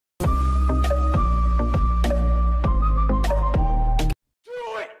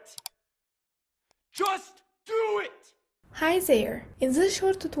Hi there! In this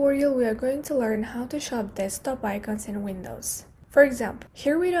short tutorial we are going to learn how to shop desktop icons in Windows. For example,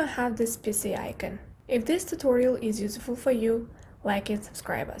 here we don't have this PC icon. If this tutorial is useful for you, like and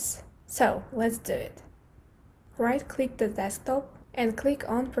subscribe us. So, let's do it. Right-click the desktop and click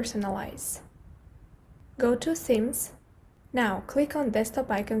on Personalize. Go to Themes. Now click on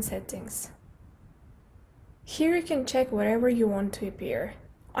Desktop Icon Settings. Here you can check whatever you want to appear.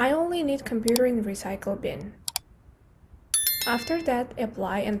 I only need Computer in Recycle Bin. After that,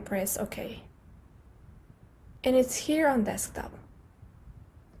 apply and press OK. And it's here on desktop.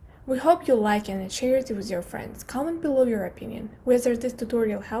 We hope you like and share it with your friends. Comment below your opinion, whether this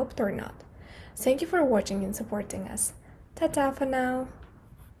tutorial helped or not. Thank you for watching and supporting us. Ta-ta for now!